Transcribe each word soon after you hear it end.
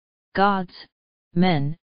gods,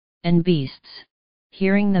 men, and beasts,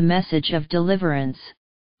 hearing the message of deliverance,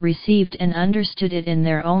 received and understood it in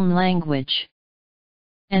their own language.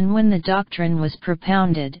 And when the doctrine was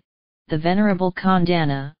propounded, the Venerable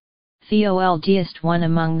Kondana, the oldest one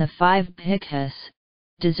among the 5 bhikkhus,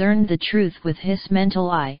 discerned the truth with his mental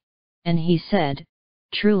eye, and he said,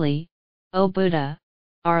 "Truly, O Buddha,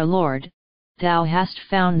 our Lord, thou hast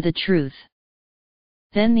found the truth."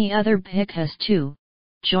 Then the other bhikkhus too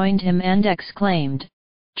joined him and exclaimed,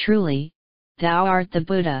 "Truly, thou art the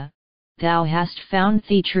Buddha, thou hast found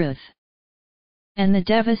the truth." And the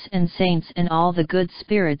devas and saints and all the good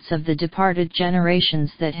spirits of the departed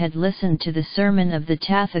generations that had listened to the sermon of the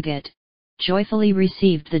Tathagat, joyfully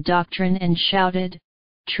received the doctrine and shouted,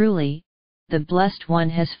 "Truly, the Blessed One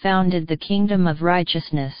has founded the kingdom of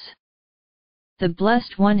righteousness. The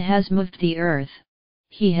Blessed One has moved the earth,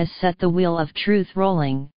 he has set the wheel of truth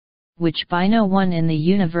rolling, which by no one in the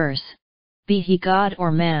universe, be he God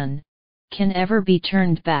or man, can ever be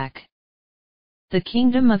turned back. The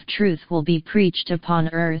kingdom of truth will be preached upon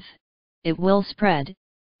earth, it will spread,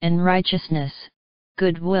 and righteousness,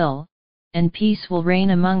 goodwill, and peace will reign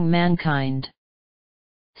among mankind."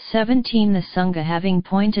 17. The Sangha having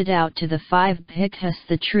pointed out to the 5 bhikkhus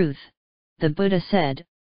the truth, the Buddha said,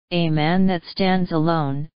 "A man that stands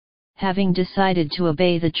alone, having decided to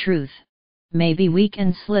obey the truth, may be weak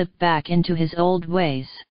and slip back into his old ways.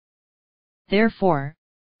 Therefore,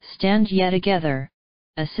 stand ye together,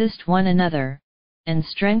 assist one another, and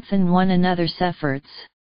strengthen one another's efforts.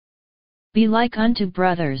 Be like unto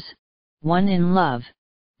brothers, one in love,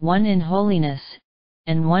 one in holiness,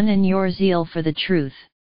 and one in your zeal for the truth.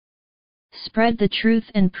 Spread the truth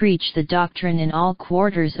and preach the doctrine in all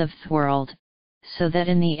quarters of the world, so that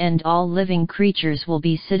in the end all living creatures will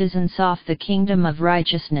be citizens of the kingdom of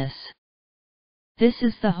righteousness. This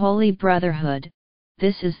is the holy brotherhood,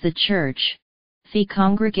 this is the church, the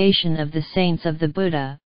congregation of the saints of the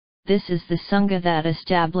Buddha. This is the Sangha that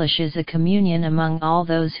establishes a communion among all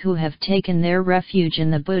those who have taken their refuge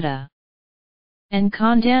in the Buddha." And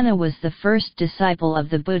Kondana was the first disciple of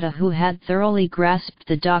the Buddha who had thoroughly grasped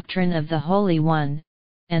the doctrine of the Holy One,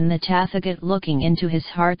 and the Tathagat looking into his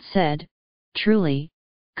heart said, "Truly,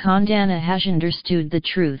 Kondana has understood the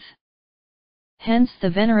truth." Hence the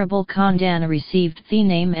Venerable Kondana received the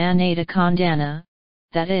name Anata Kondana,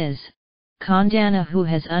 that is, Kondana who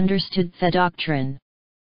has understood the doctrine.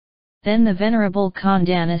 Then the Venerable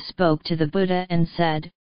Kondana spoke to the Buddha and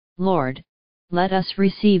said, "Lord, let us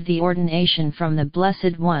receive the ordination from the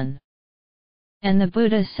Blessed One." And the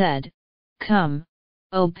Buddha said, "Come,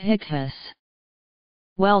 O Bhikkhus.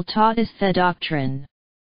 Well taught is the doctrine.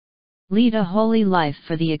 Lead a holy life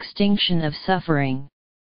for the extinction of suffering."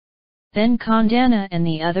 Then Kondana and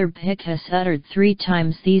the other bhikkhus uttered 3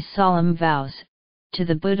 times these solemn vows, "To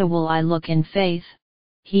the Buddha will I look in faith,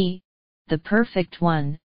 he, the Perfect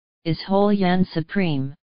One, is holy and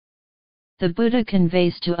supreme. The Buddha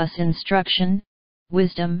conveys to us instruction,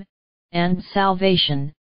 wisdom, and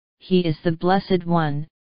salvation, he is the Blessed One,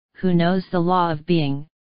 who knows the law of being,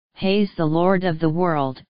 he is the Lord of the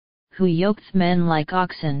world, who yoketh men like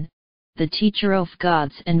oxen, the teacher of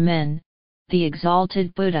gods and men, the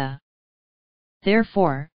exalted Buddha.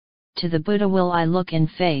 Therefore, to the Buddha will I look in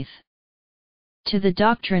faith. To the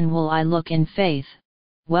doctrine will I look in faith,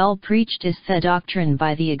 well preached is the doctrine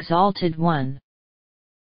by the Exalted One.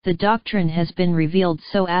 The doctrine has been revealed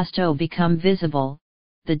so as to become visible,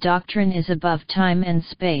 the doctrine is above time and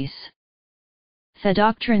space. The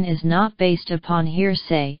doctrine is not based upon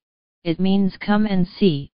hearsay, it means come and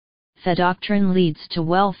see, the doctrine leads to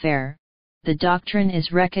welfare, the doctrine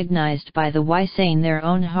is recognized by the wise in their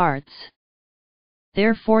own hearts.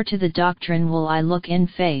 Therefore to the doctrine will I look in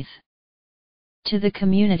faith. To the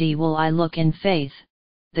community will I look in faith.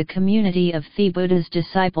 The community of the Buddha's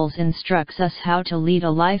disciples instructs us how to lead a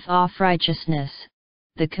life of righteousness.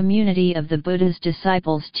 The community of the Buddha's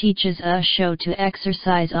disciples teaches us how to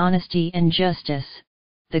exercise honesty and justice.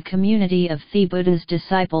 The community of the Buddha's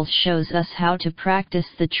disciples shows us how to practice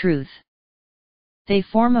the truth. They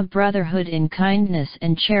form a brotherhood in kindness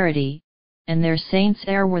and charity, and their saints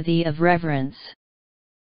are worthy of reverence.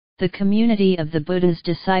 The community of the Buddha's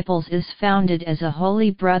disciples is founded as a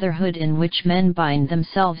holy brotherhood in which men bind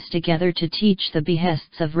themselves together to teach the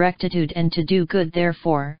behests of rectitude and to do good.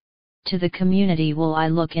 Therefore, to the community will I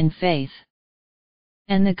look in faith.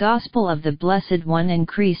 And the gospel of the Blessed One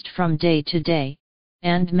increased from day to day,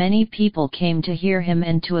 and many people came to hear him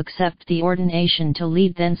and to accept the ordination to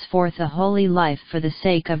lead thenceforth a holy life for the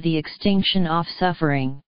sake of the extinction of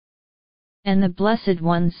suffering. And the Blessed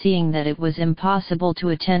One, seeing that it was impossible to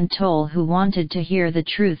attend to all who wanted to hear the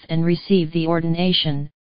truth and receive the ordination,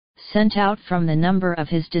 sent out from the number of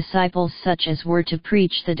his disciples such as were to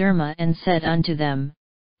preach the Dharma, and said unto them,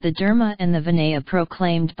 the Dharma and the Vinaya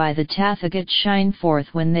proclaimed by the Tathagata shine forth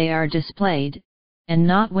when they are displayed, and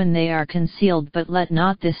not when they are concealed, but let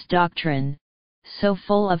not this doctrine, so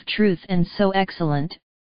full of truth and so excellent,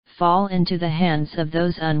 fall into the hands of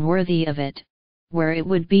those unworthy of it, where it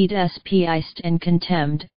would be despised and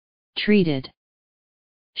contemned, treated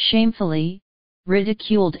shamefully,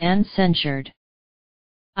 ridiculed and censured.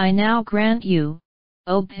 I now grant you,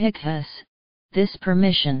 O Bhikkhus, this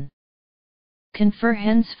permission. Confer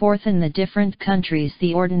henceforth in the different countries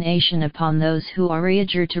the ordination upon those who are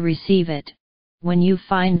eager to receive it, when you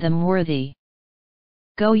find them worthy.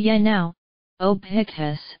 Go ye now, O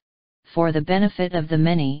Bhikkhus, for the benefit of the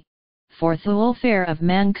many, for the welfare of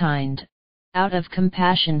mankind, out of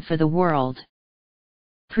compassion for the world.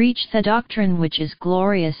 Preach the doctrine which is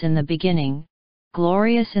glorious in the beginning,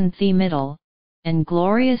 glorious in the middle, and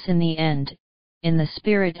glorious in the end, in the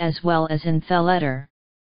spirit as well as in the letter.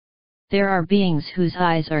 There are beings whose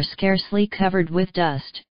eyes are scarcely covered with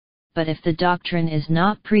dust, but if the doctrine is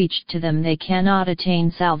not preached to them they cannot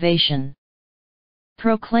attain salvation.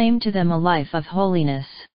 Proclaim to them a life of holiness.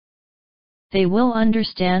 They will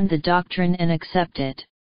understand the doctrine and accept it.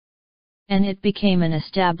 And it became an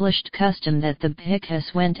established custom that the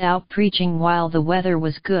bhikkhus went out preaching while the weather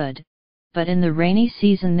was good, but in the rainy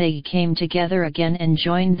season they came together again and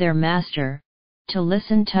joined their master, to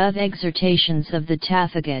listen to the exhortations of the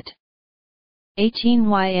Tathagata. 18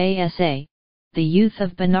 Yasa, the youth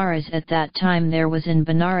of Benares. At that time there was in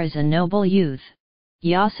Benares a noble youth,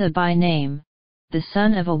 Yasa by name, the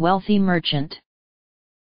son of a wealthy merchant.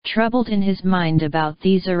 Troubled in his mind about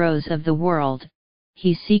these arrows of the world,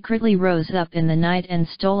 he secretly rose up in the night and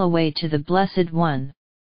stole away to the Blessed One.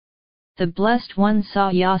 The Blessed One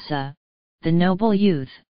saw Yasa, the noble youth,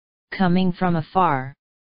 coming from afar.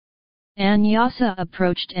 And Yasa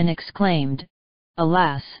approached and exclaimed,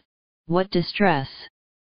 Alas! What distress!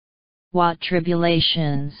 What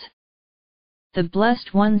tribulations! The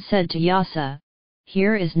Blessed One said to Yasa,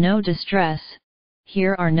 Here is no distress,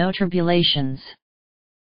 here are no tribulations.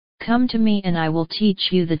 Come to me and I will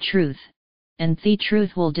teach you the truth, and the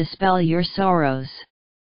truth will dispel your sorrows.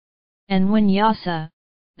 And when Yasa,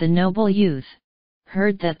 the noble youth,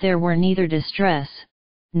 heard that there were neither distress,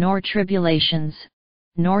 nor tribulations,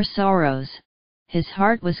 nor sorrows, his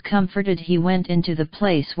heart was comforted. He went into the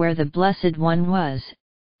place where the Blessed One was,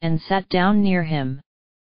 and sat down near him.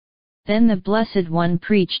 Then the Blessed One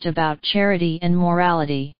preached about charity and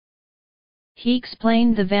morality. He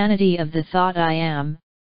explained the vanity of the thought I am,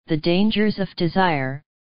 the dangers of desire,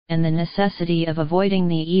 and the necessity of avoiding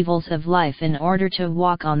the evils of life in order to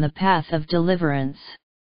walk on the path of deliverance.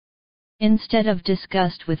 Instead of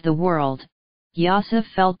disgust with the world, Yasa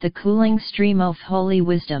felt the cooling stream of holy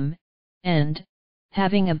wisdom, and,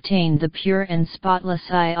 having obtained the pure and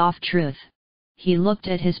spotless eye of truth, he looked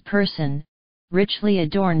at his person, richly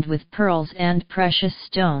adorned with pearls and precious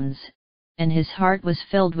stones, and his heart was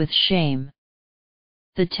filled with shame.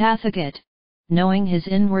 The Tathagata, knowing his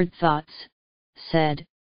inward thoughts, said,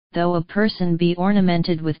 Though a person be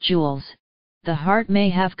ornamented with jewels, the heart may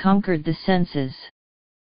have conquered the senses.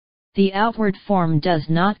 The outward form does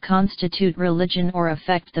not constitute religion or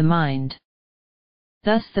affect the mind.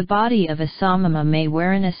 Thus the body of a samama may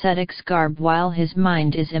wear an ascetic's garb while his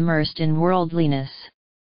mind is immersed in worldliness.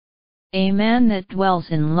 A man that dwells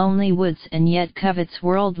in lonely woods and yet covets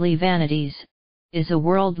worldly vanities, is a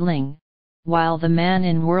worldling, while the man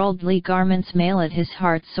in worldly garments may let his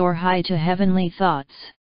heart soar high to heavenly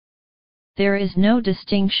thoughts. There is no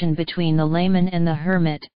distinction between the layman and the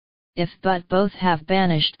hermit, if but both have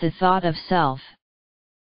banished the thought of self.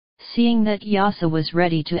 Seeing that Yasa was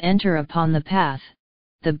ready to enter upon the path,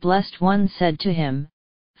 the Blessed One said to him,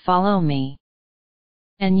 Follow me.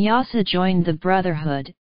 And Yasa joined the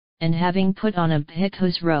brotherhood, and having put on a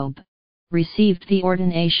bhikkhu's robe, received the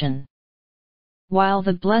ordination. While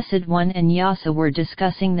the Blessed One and Yasa were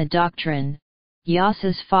discussing the doctrine,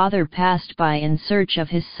 Yasa's father passed by in search of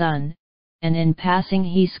his son, and in passing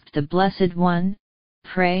he asked the Blessed One,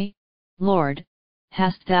 Pray, Lord,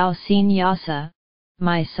 hast thou seen Yasa,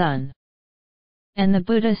 my son? And the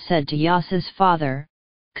Buddha said to Yasa's father,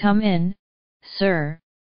 Come in, sir,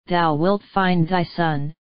 thou wilt find thy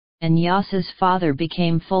son. And Yasa's father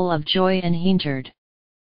became full of joy and entered.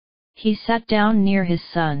 He sat down near his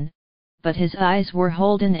son, but his eyes were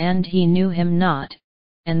holden and he knew him not,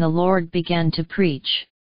 and the Lord began to preach.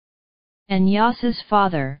 And Yasa's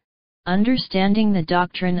father, understanding the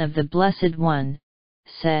doctrine of the Blessed One,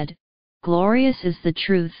 said, Glorious is the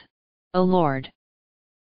truth, O Lord.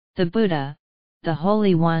 The Buddha, the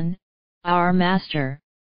Holy One, our Master,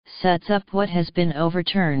 sets up what has been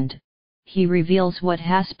overturned, he reveals what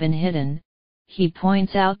has been hidden, he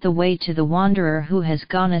points out the way to the wanderer who has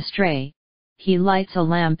gone astray, he lights a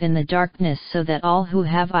lamp in the darkness so that all who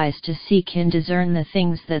have eyes to see can discern the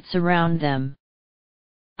things that surround them.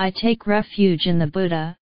 I take refuge in the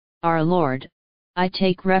Buddha, our Lord, I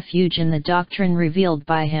take refuge in the doctrine revealed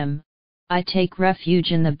by him, I take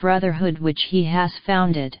refuge in the brotherhood which he has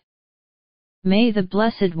founded. May the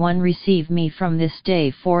Blessed One receive me from this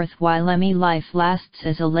day forth while my life lasts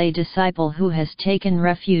as a lay disciple who has taken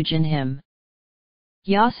refuge in him.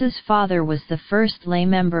 Vyasa's father was the first lay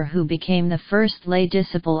member who became the first lay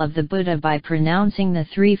disciple of the Buddha by pronouncing the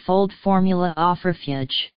threefold formula of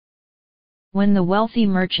refuge. When the wealthy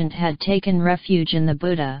merchant had taken refuge in the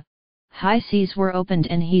Buddha, high seas were opened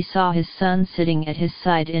and he saw his son sitting at his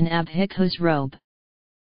side in a bhikkhu's robe.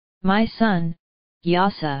 "My son,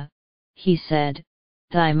 Vyasa," he said,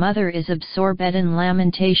 "thy mother is absorbed in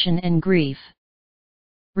lamentation and grief.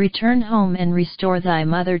 Return home and restore thy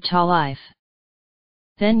mother to life."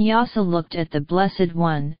 Then Vyasa looked at the Blessed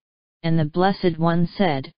One, and the Blessed One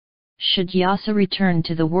said, "Should Vyasa return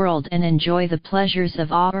to the world and enjoy the pleasures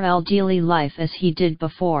of our daily life as he did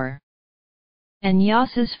before?" And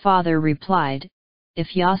Vyasa's father replied,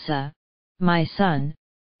 "If Vyasa, my son,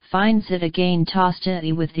 finds it again to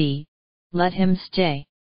stay with thee, let him stay.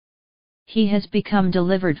 He has become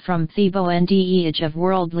delivered from the bondage of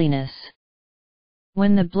worldliness."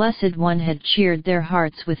 When the Blessed One had cheered their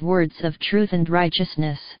hearts with words of truth and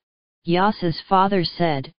righteousness, Vyasa's father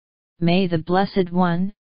said, "May the Blessed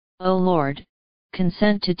One, O Lord,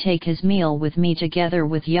 consent to take his meal with me together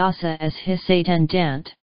with Vyasa as his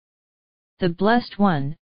attendant." The Blessed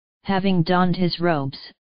One, having donned his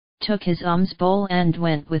robes, took his alms bowl and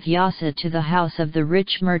went with Vyasa to the house of the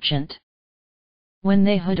rich merchant. When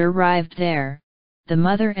they had arrived there, the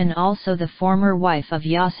mother and also the former wife of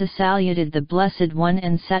Vyasa saluted the Blessed One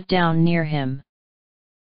and sat down near him.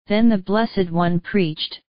 Then the Blessed One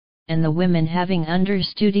preached, and the women having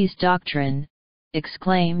understood his doctrine,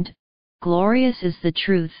 exclaimed, "Glorious is the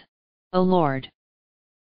truth, O Lord!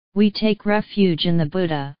 We take refuge in the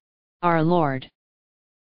Buddha, our Lord.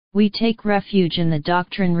 We take refuge in the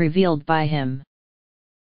doctrine revealed by him.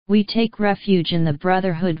 We take refuge in the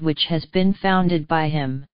brotherhood which has been founded by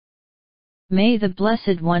him. May the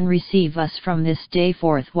Blessed One receive us from this day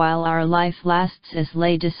forth while our life lasts as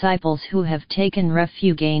lay disciples who have taken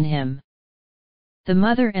refuge in him." The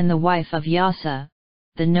mother and the wife of Vyasa,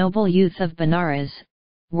 the noble youth of Benares,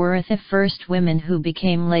 were the first women who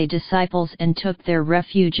became lay disciples and took their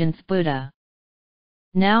refuge in the Buddha.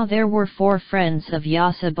 Now there were 4 friends of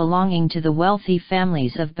Vyasa belonging to the wealthy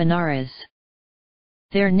families of Benares.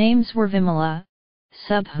 Their names were Vimala,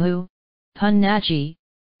 Subhu, Punnaji,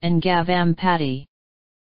 and Gavampati.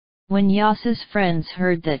 When Vyasa's friends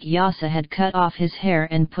heard that Vyasa had cut off his hair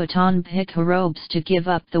and put on bhikkhu robes to give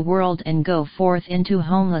up the world and go forth into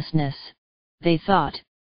homelessness, they thought,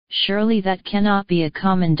 "Surely that cannot be a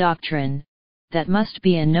common doctrine, that must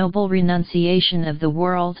be a noble renunciation of the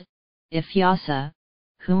world, if Vyasa,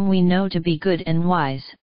 whom we know to be good and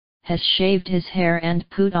wise, has shaved his hair and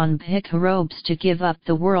put on bhikkhu robes to give up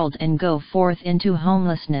the world and go forth into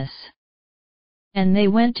homelessness." And they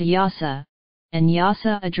went to Vyasa, and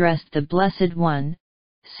Vyasa addressed the Blessed One,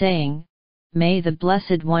 saying, "May the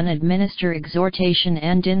Blessed One administer exhortation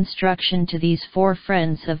and instruction to these 4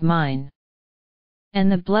 friends of mine."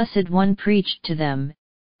 And the Blessed One preached to them,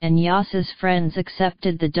 and Vyasa's friends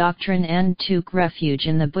accepted the doctrine and took refuge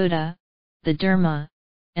in the Buddha, the Dharma,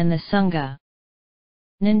 and the Sangha.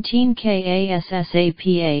 19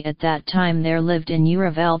 Kassapa. At that time there lived in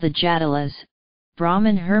Uravel the Jatilas,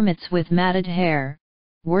 Brahmin hermits with matted hair,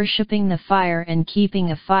 worshipping the fire and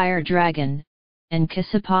keeping a fire dragon, and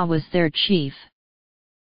Kassapa was their chief.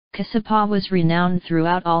 Kassapa was renowned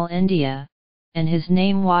throughout all India, and his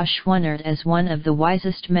name was honored as one of the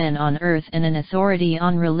wisest men on earth and an authority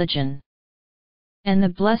on religion. And the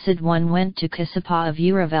Blessed One went to Kassapa of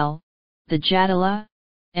Uravel, the Jatila,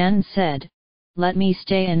 and said, "Let me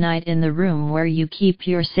stay a night in the room where you keep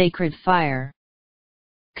your sacred fire."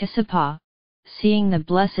 Kassapa, seeing the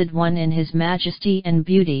Blessed One in his majesty and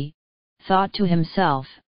beauty, thought to himself,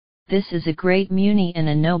 "This is a great muni and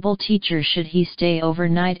a noble teacher. Should he stay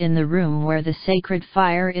overnight in the room where the sacred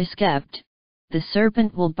fire is kept, the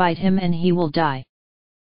serpent will bite him and he will die."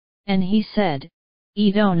 And he said,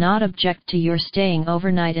 "I do not object to your staying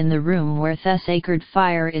overnight in the room where the sacred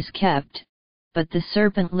fire is kept, but the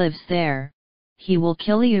serpent lives there, he will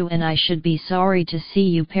kill you and I should be sorry to see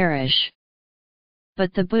you perish."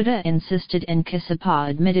 But the Buddha insisted and Kassapa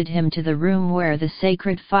admitted him to the room where the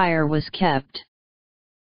sacred fire was kept.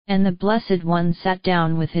 And the Blessed One sat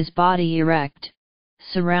down with his body erect,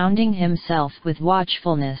 surrounding himself with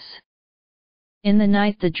watchfulness. In the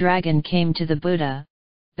night the dragon came to the Buddha,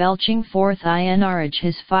 belching forth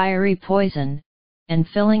his fiery poison, and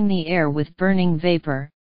filling the air with burning vapor,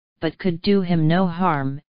 but could do him no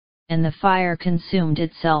harm, and the fire consumed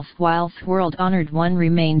itself while the world-honored one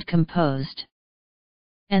remained composed.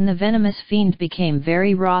 And the venomous fiend became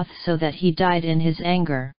very wroth so that he died in his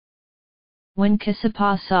anger. When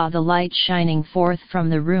Kassapa saw the light shining forth from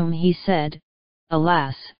the room he said,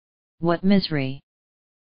 "Alas, what misery!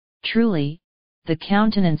 Truly, the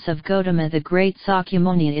countenance of Gautama the great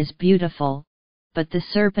Sakyamuni is beautiful, but the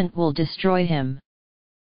serpent will destroy him."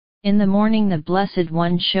 In the morning the Blessed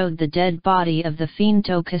One showed the dead body of the fiend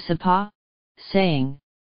to Kassapa, saying,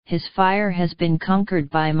 "His fire has been conquered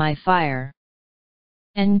by my fire."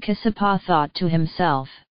 And Kassapa thought to himself,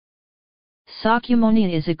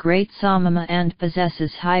 "Sakyamuni is a great Samama and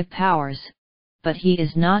possesses high powers, but he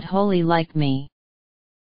is not holy like me."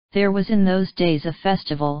 There was in those days a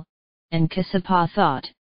festival, and Kassapa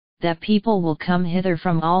thought, that people will come hither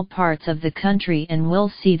from all parts of the country and will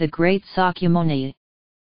see the great Sakyamuni.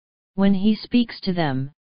 When he speaks to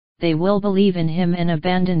them, they will believe in him and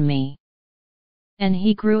abandon me. And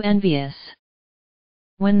he grew envious.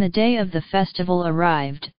 When the day of the festival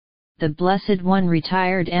arrived, the Blessed One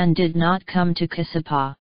retired and did not come to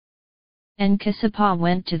Kassapa. And Kassapa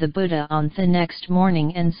went to the Buddha on the next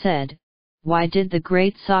morning and said, "Why did the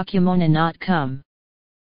great Sakyamuni not come?"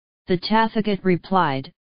 The Tathagata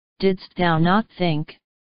replied, "Didst thou not think,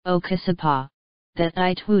 O Kassapa, that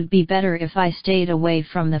it would be better if I stayed away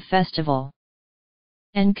from the festival?"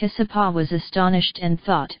 And Kassapa was astonished and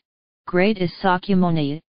thought, "Great is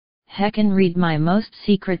Sakyamuni, he can read my most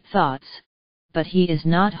secret thoughts, but he is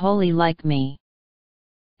not holy like me."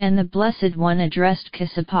 And the Blessed One addressed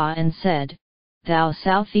Kassapa and said, "Thou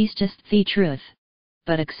southeastest the truth,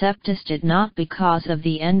 but acceptest it not because of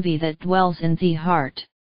the envy that dwells in the heart.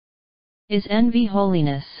 Is envy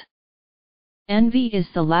holiness? Envy is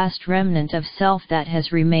the last remnant of self that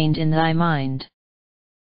has remained in thy mind.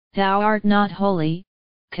 Thou art not holy,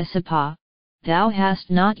 Kassapa, thou hast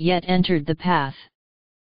not yet entered the path."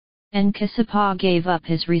 And Kassapa gave up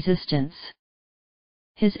his resistance.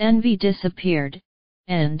 His envy disappeared,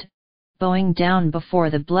 and, bowing down before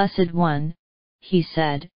the Blessed One, he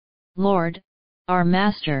said, "Lord, our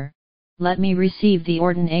Master, let me receive the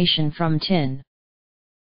ordination from Tin.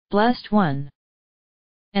 Blessed One."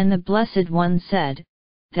 And the Blessed One said,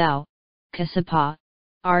 "Thou, Kassapa,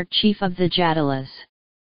 art chief of the Jatalas.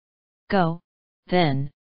 Go, then,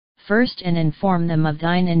 first and inform them of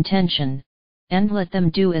thine intention, and let them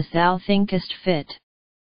do as thou thinkest fit."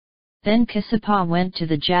 Then Kassapa went to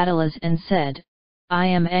the Jatalas and said, "I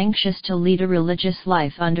am anxious to lead a religious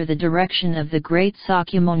life under the direction of the great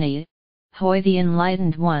Sakyamuni, Hoi the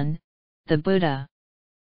Enlightened One, the Buddha.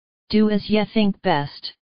 Do as ye think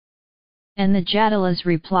best." And the Jatalas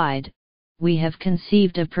replied, "We have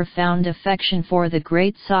conceived a profound affection for the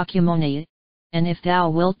great Sakyamuni, and if thou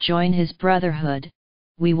wilt join his brotherhood,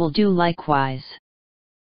 we will do likewise."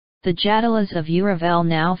 The Jatalas of Uravel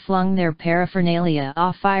now flung their paraphernalia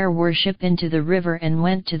of fire worship into the river and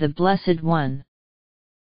went to the Blessed One.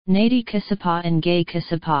 Nadi Kassapa and Gay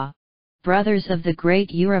Kassapa, brothers of the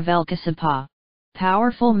great Uravel Kassapa,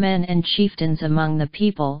 powerful men and chieftains among the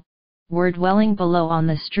people, were dwelling below on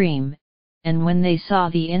the stream, and when they saw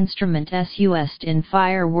the instrument used in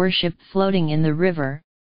fire worship floating in the river,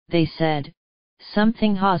 they said,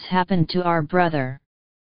 "Something has happened to our brother."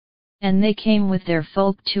 And they came with their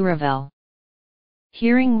folk to Ravel.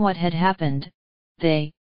 Hearing what had happened,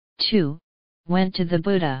 they, too, went to the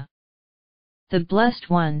Buddha. The Blessed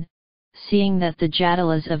One, seeing that the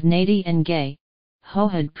Jatalas of Nadi and Gay, who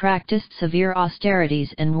had practiced severe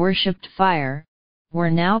austerities and worshipped fire, were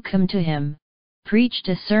now come to him, preached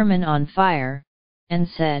a sermon on fire, and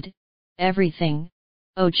said, "Everything,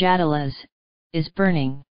 O Jatalas, is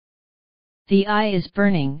burning. The eye is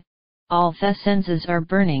burning, all the senses are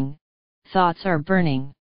burning, thoughts are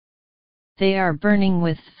burning. They are burning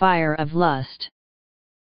with fire of lust.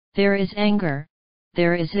 There is anger,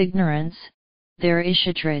 there is ignorance, there is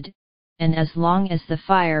hatred, and as long as the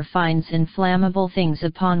fire finds inflammable things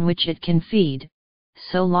upon which it can feed,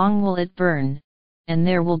 so long will it burn, and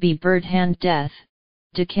there will be bird-hand death,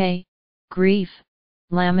 decay, grief,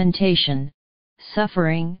 lamentation,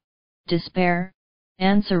 suffering, despair,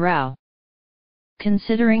 and sorrow."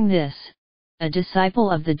 Considering this, a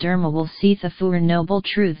disciple of the Dharma will see the Four Noble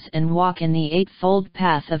Truths and walk in the Eightfold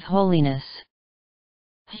Path of Holiness.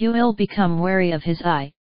 He will become wary of his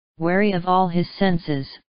eye, wary of all his senses,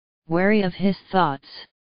 wary of his thoughts.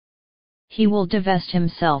 he will divest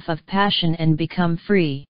himself of passion and become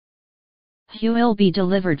free. He will be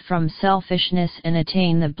delivered from selfishness and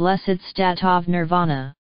attain the blessed state of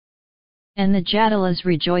nirvana. And the Jatilas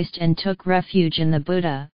rejoiced and took refuge in the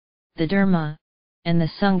Buddha, the Dharma, and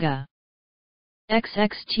the Sangha.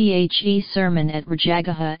 XXTHE Sermon at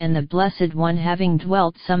Rajagaha. And the Blessed One, having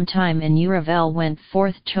dwelt some time in Uravel, went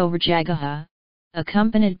forth to Rajagaha,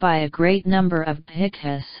 accompanied by a great number of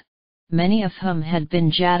bhikkhus, many of whom had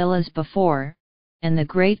been Jatilas before, and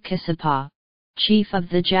the great Kassapa, chief of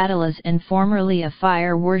the Jatilas and formerly a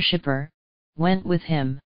fire worshipper, went with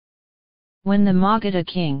him. When the Magadha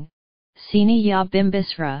king, Seniya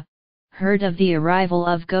Bimbisra, heard of the arrival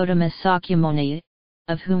of Gautama Sakyamuni,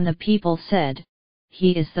 of whom the people said,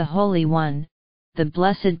 "He is the Holy One, the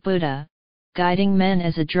Blessed Buddha, guiding men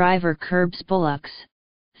as a driver curbs bullocks,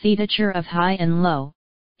 theater of high and low,"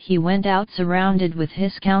 he went out surrounded with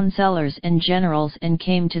his counselors and generals and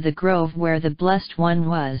came to the grove where the Blessed One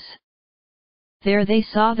was. There they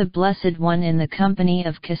saw the Blessed One in the company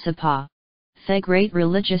of Kassapa, the great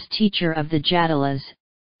religious teacher of the Jatilas,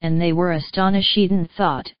 and they were astonished and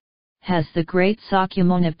thought, "Has the great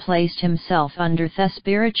Sakyamuni placed himself under the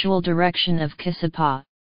spiritual direction of Kassapa,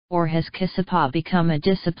 or has Kassapa become a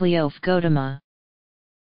disciple of Gautama?"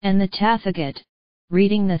 And the Tathagat,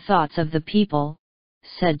 reading the thoughts of the people,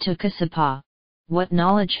 said to Kassapa, "What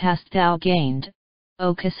knowledge hast thou gained,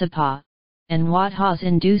 O Kassapa, and what has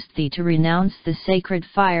induced thee to renounce the sacred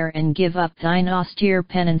fire and give up thine austere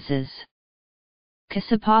penances?"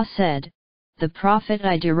 Kassapa said, "The profit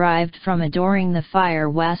I derived from adoring the fire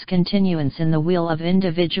was continuance in the wheel of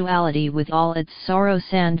individuality with all its sorrows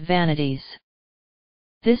and vanities.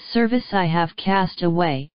 This service I have cast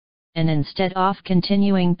away, and instead of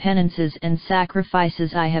continuing penances and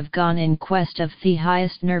sacrifices I have gone in quest of the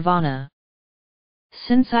highest nirvana.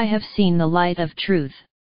 Since I have seen the light of truth,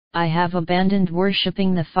 I have abandoned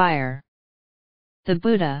worshipping the fire." The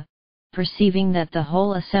Buddha, perceiving that the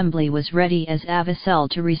whole assembly was ready as Avasel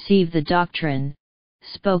to receive the doctrine,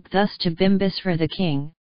 spoke thus to Bimbisra the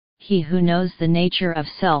king, "He who knows the nature of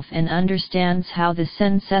self and understands how the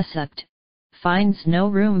sense-sucked, finds no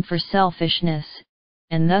room for selfishness,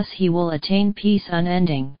 and thus he will attain peace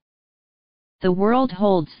unending. The world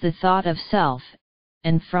holds the thought of self,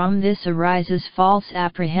 and from this arises false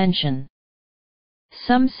apprehension.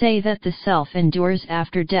 Some say that the self endures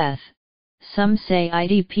after death, some say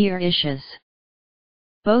it perishes.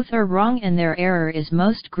 Both are wrong and their error is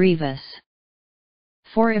most grievous.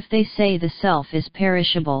 For if they say the self is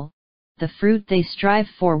perishable, the fruit they strive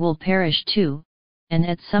for will perish too, and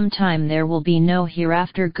at some time there will be no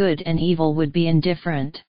hereafter. Good and evil would be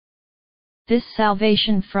indifferent. This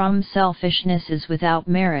salvation from selfishness is without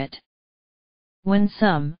merit. When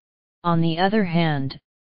some, on the other hand,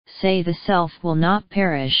 say the self will not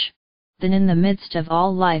perish, then in the midst of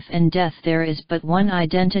all life and death there is but one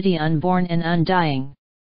identity, unborn and undying.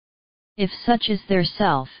 If such is their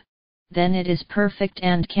self, then it is perfect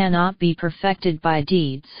and cannot be perfected by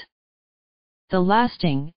deeds. The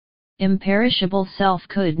lasting, imperishable self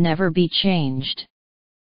could never be changed.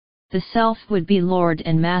 The self would be Lord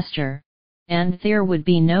and Master, and there would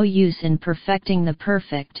be no use in perfecting the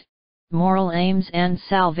perfect. Moral aims and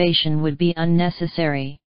salvation would be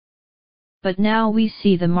unnecessary. But now we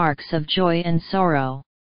see the marks of joy and sorrow.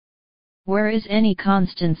 Where is any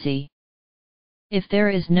constancy? If there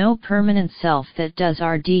is no permanent self that does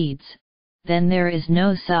our deeds, then there is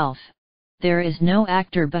no self, there is no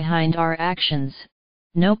actor behind our actions,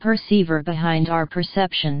 no perceiver behind our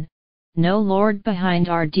perception, no Lord behind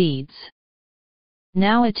our deeds.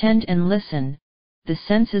 Now attend and listen. The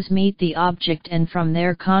senses meet the object and from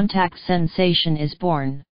their contact sensation is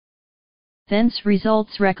born. Thence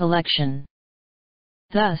results recollection.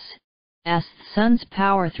 Thus, as the sun's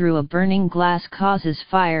power through a burning glass causes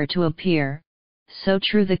fire to appear, so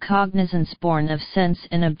true the cognizance born of sense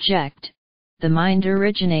and object, the mind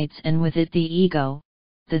originates and with it the ego,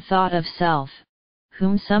 the thought of self,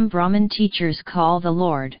 whom some Brahmin teachers call the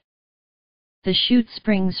Lord. The shoot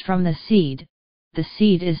springs from the seed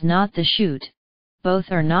is not the shoot,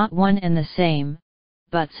 both are not one and the same,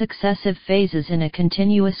 but successive phases in a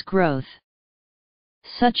continuous growth.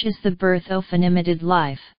 Such is the birth of unlimited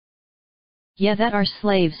life. Ye that are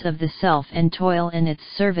slaves of the self and toil in its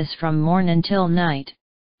service from morn until night,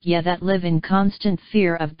 ye that live in constant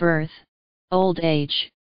fear of birth, old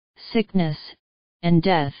age, sickness, and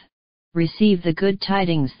death, receive the good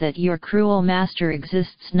tidings that your cruel master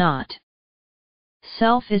exists not.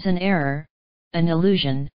 Self is an error, an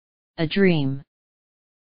illusion, a dream.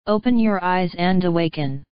 Open your eyes and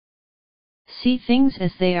awaken. See things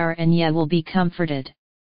as they are and ye will be comforted.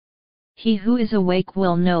 He who is awake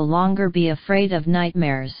will no longer be afraid of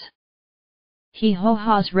nightmares. He who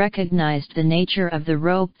has recognized the nature of the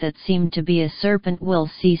rope that seemed to be a serpent will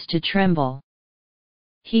cease to tremble.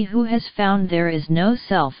 He who has found there is no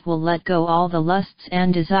self will let go all the lusts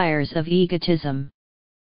and desires of egotism.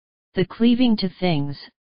 The cleaving to things,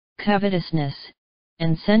 covetousness,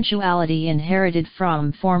 and sensuality inherited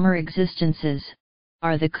from former existences,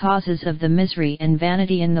 are the causes of the misery and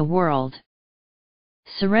vanity in the world.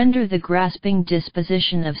 Surrender the grasping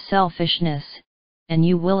disposition of selfishness, and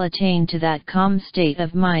you will attain to that calm state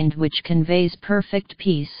of mind which conveys perfect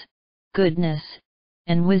peace, goodness,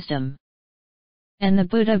 and wisdom. And the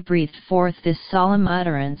Buddha breathed forth this solemn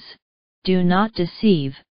utterance: do not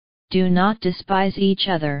deceive, do not despise each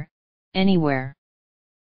other, anywhere.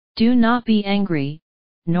 Do not be angry,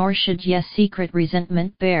 nor should ye secret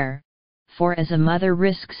resentment bear, for as a mother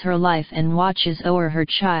risks her life and watches o'er her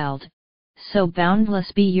child, so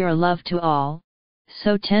boundless be your love to all,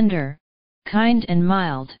 so tender, kind and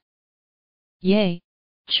mild. Yea,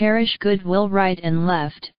 cherish goodwill right and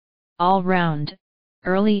left, all round,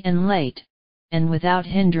 early and late, and without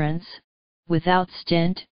hindrance, without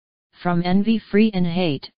stint, from envy free and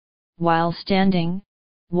hate, while standing,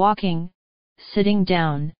 walking, sitting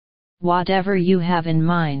down, whatever you have in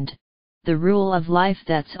mind. The rule of life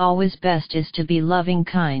that's always best is to be loving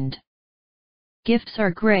kind. Gifts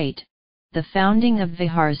are great, the founding of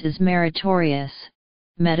vihars is meritorious,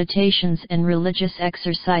 meditations and religious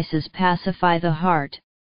exercises pacify the heart,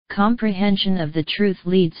 comprehension of the truth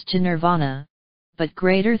leads to nirvana, but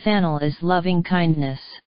greater than all is loving kindness.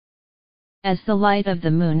 As the light of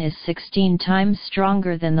the moon is 16 times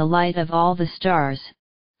stronger than the light of all the stars,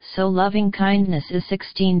 so loving kindness is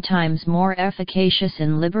 16 times more efficacious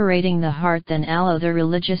in liberating the heart than all other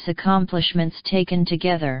religious accomplishments taken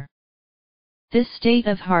together. This state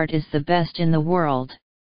of heart is the best in the world.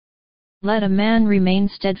 Let a man remain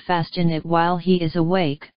steadfast in it while he is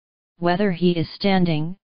awake, whether he is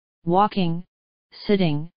standing, walking,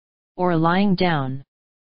 sitting, or lying down.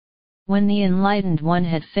 When the enlightened one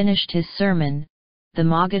had finished his sermon, the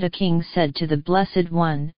Magadha king said to the Blessed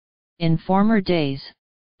One, in former days,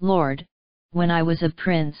 Lord, when I was a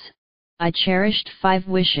prince, I cherished 5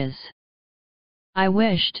 wishes. I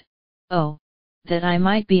wished, that I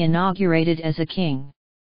might be inaugurated as a king.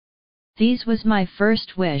 These was my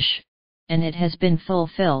first wish, and it has been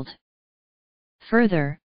fulfilled.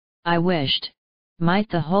 Further, I wished, might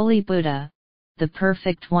the Holy Buddha, the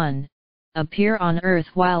Perfect One, appear on earth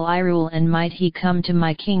while I rule, and might he come to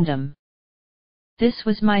my kingdom. This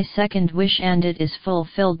was my second wish, and it is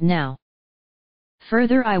fulfilled now.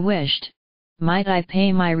 Further, I wished, might I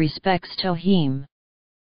pay my respects to him.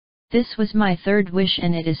 This was my third wish,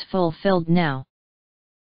 and it is fulfilled now.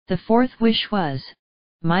 The fourth wish was,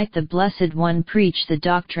 might the Blessed One preach the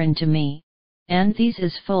doctrine to me, and these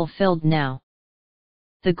is fulfilled now.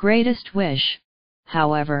 The greatest wish,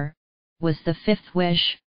 however, was the fifth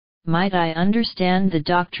wish, might I understand the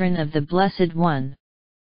doctrine of the Blessed One.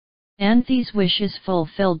 And these wishes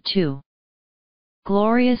fulfilled too.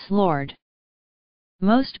 Glorious Lord!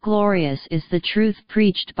 Most glorious is the truth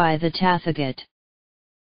preached by the Tathagata.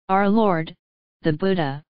 Our Lord, the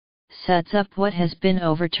Buddha, sets up what has been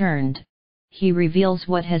overturned, he reveals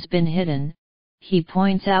what has been hidden, he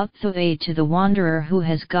points out the way to the wanderer who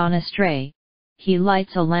has gone astray, he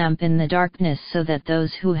lights a lamp in the darkness so that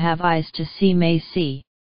those who have eyes to see may see.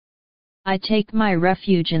 I take my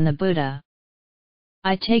refuge in the Buddha.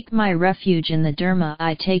 I take my refuge in the Dharma,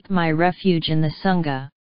 I take my refuge in the Sangha.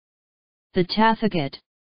 The Tathagata,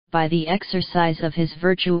 by the exercise of his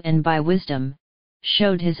virtue and by wisdom,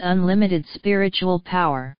 showed his unlimited spiritual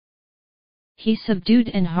power. He subdued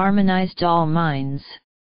and harmonized all minds.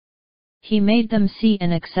 He made them see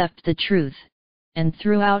and accept the truth, and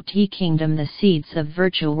throughout his kingdom the seeds of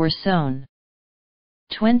virtue were sown.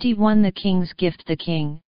 21 The king's gift. The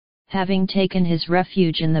king, having taken his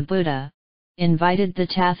refuge in the Buddha, invited the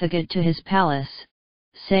Tathagata to his palace,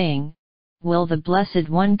 saying, Will the Blessed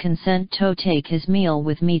One consent to take his meal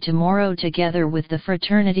with me tomorrow together with the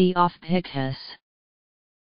fraternity of Bhikkhus?